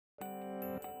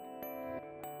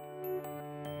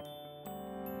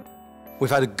We've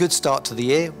had a good start to the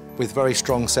year with very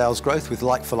strong sales growth, with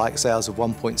like-for-like sales of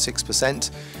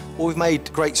 1.6%. Well, we've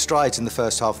made great strides in the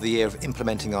first half of the year of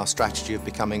implementing our strategy of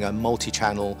becoming a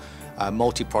multi-channel,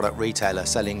 multi-product retailer,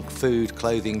 selling food,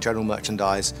 clothing, general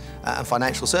merchandise and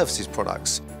financial services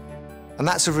products. And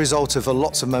that's a result of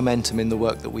lots of momentum in the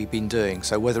work that we've been doing.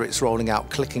 So whether it's rolling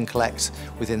out click and collect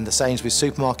within the Sainsbury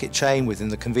supermarket chain, within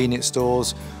the convenience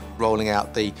stores, rolling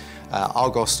out the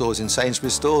Argos stores in Sainsbury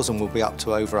stores, and we'll be up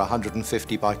to over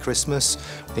 150 by Christmas,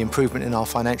 the improvement in our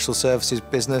financial services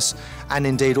business, and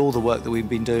indeed all the work that we've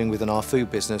been doing within our food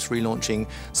business, relaunching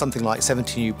something like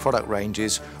 70 new product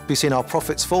ranges. We've seen our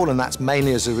profits fall, and that's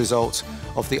mainly as a result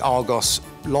of the Argos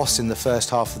loss in the first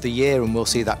half of the year, and we'll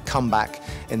see that come back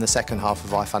in the second half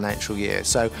of our financial year.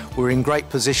 So we're in great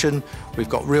position, we've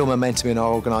got real momentum in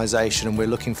our organisation, and we're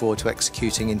looking forward to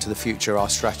executing into the future our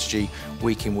strategy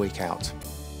week in, week out.